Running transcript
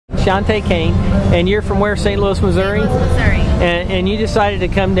Chantay Kane, and you're from where? St. Louis, Missouri? St. Louis, Missouri. And you decided to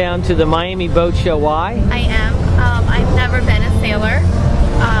come down to the Miami Boat Show. Why? I am. I've never been a sailor.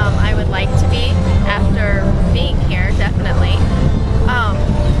 I would like to be after being here, definitely.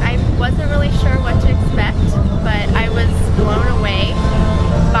 I wasn't really sure what to expect, but I was blown away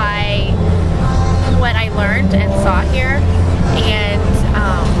by what I learned and saw here. And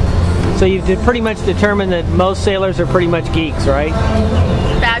so you've pretty much determined that most sailors are pretty much geeks, right?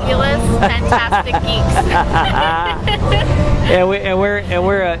 Fabulous, fantastic geeks.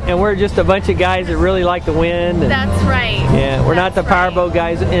 and we're just a bunch of guys that really like the wind. And, that's right. Yeah, we're not the powerboat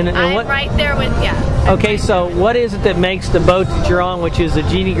guys. And I'm what, right there with you. Okay, so what is it that makes the boat that you're on, which is the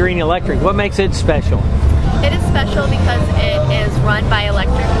Genie Green Electric? What makes it special? It is special because it is run by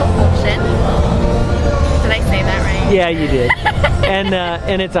electric propulsion. Did I say that right? Yeah, you did.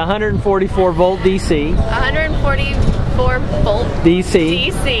 And it's 144 volt DC. 144 volt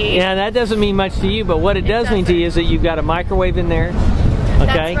DC. DC. Yeah, that doesn't mean much to you, but what it does mean to you is that you've got a microwave in there. Okay.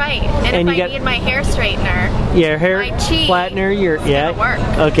 That's right. And if I need my hair straightener, yeah, hair my chi flattener, gonna work.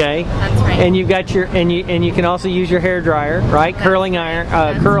 Okay. That's right. And you've got your and you can also use your hair dryer, right? That's Curling right.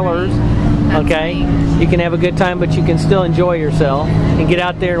 iron, curlers. That's okay. Right. You can have a good time, but you can still enjoy yourself and get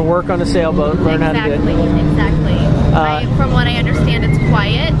out there and work on a sailboat, learn how to do it. Exactly. From what I understand, it's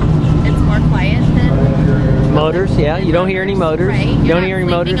quiet. It's more quiet than motors. Yeah, you don't hear any motors. Right. You don't hear any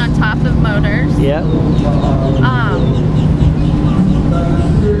motors. motors. On top of motors. Yeah.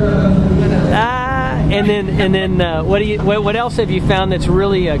 And then what else have you found that's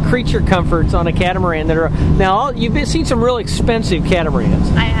really creature comforts on a catamaran that are now you've seen some really expensive catamarans.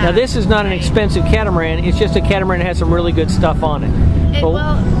 I have. Now this is not an expensive catamaran. It's just a catamaran that has some really good stuff on it.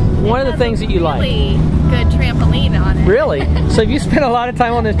 One of the things that you like. Really good trampoline on it. Really? So if you spent a lot of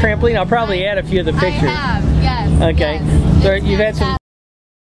time on this trampoline, I'll probably add a few of the pictures. I have. Yes. Okay. Yes. So you've had some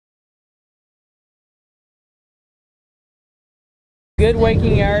good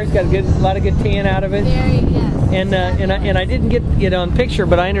waking hours, got a lot of good tan out of it. And I didn't get it on picture,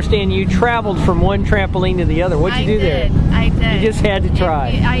 but I understand you traveled from one trampoline to the other. What'd you do there? I did. You just had to try.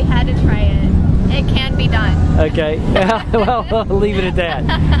 I had to try it. It can be done. Okay. Well, I'll leave it at that.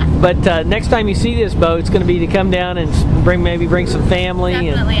 But next time you see this boat, it's going to be to come down and maybe bring some family.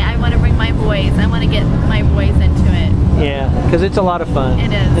 Definitely. I want to bring my boys. I want to get my boys into it. Yeah, because it's a lot of fun.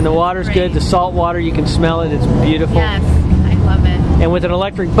 It is. And the water's good. The salt water, you can smell it. It's beautiful. Yes, I love it. And with an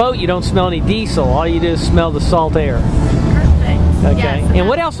electric boat, you don't smell any diesel. All you do is smell the salt air. Perfect. Okay. Yes, and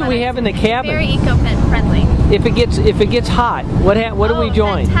what else do we have in the cabin? Very eco-friendly. If it gets hot, what do we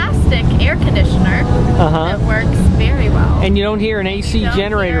join? Fantastic air conditioner. That works very well. And you don't hear an AC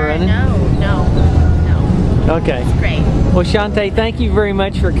generator running? No. Okay. It's great. Well, Chantay, thank you very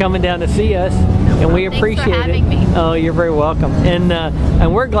much for coming down to see us, and we appreciate Thanks for having me. Oh, you're very welcome.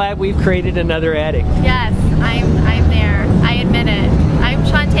 And we're glad we've created another addict. Yes, I'm there. I admit it. I'm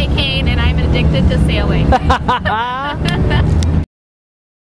Chantay Kane, and I'm addicted to sailing.